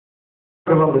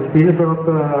Van de spieren zodat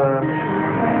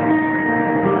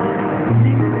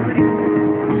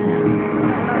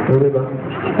hoe is dat?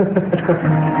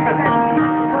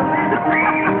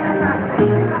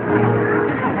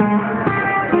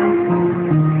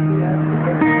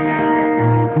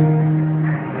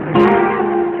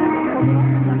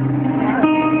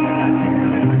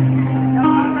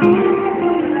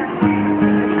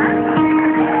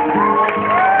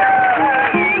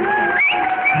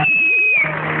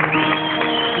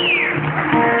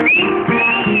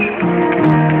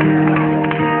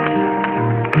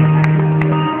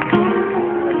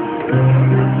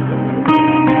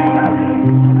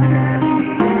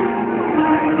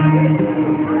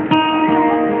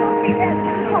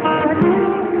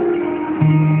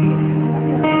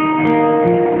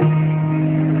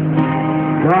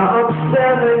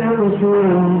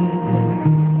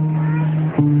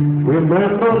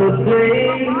 Remember the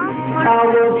day I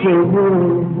was your room.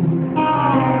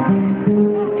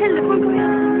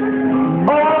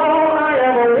 All I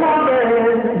ever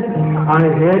wanted, I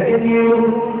had in you,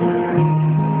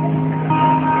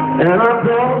 and I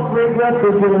don't regret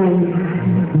the day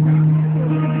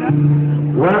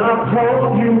when I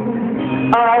told you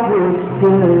I was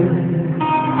dead.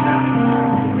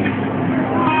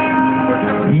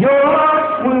 Your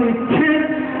sweet kiss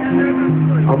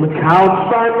on the couch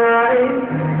by night,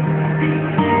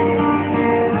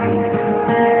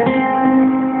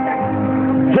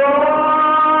 joy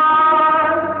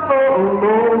for a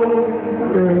moment,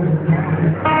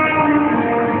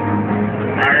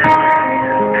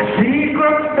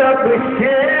 secrets that we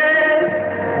shared,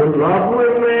 the love we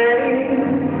made.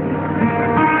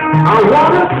 I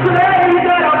wanna say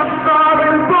that I'm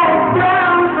sorry for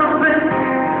down something,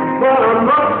 but I'm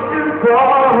much too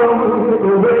far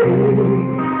away.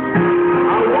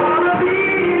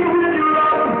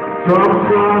 So I'm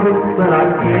sorry that I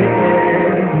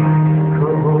can't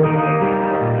come home.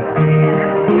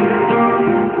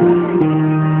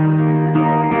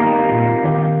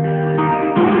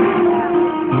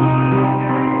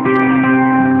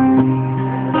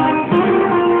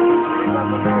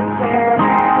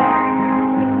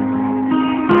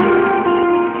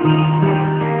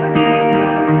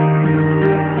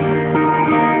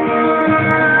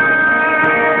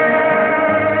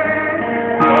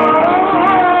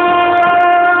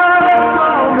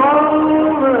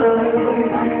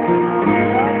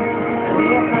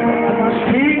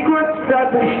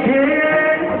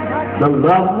 The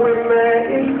love we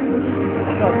made.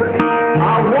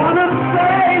 I wanna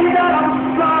say that I'm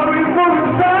sorry for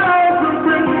 1,000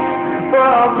 things, but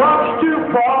I'm much too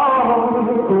far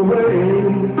away.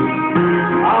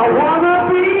 I wanna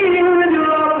be with you,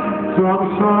 love, so I'm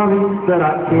sorry that I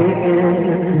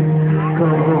can't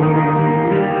come home.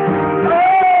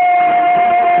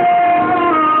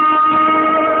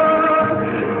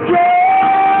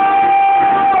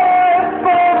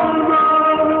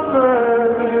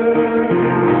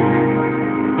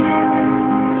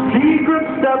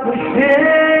 That we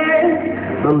shared,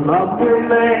 the love we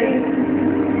made.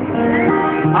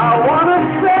 I wanna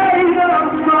say that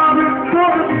I'm sorry for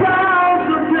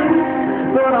 1,000 things,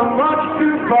 but I'm much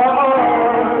too far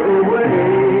away.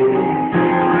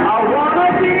 I wanna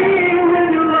be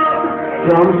with you, love,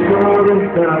 so I'm sorry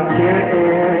that I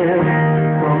can't.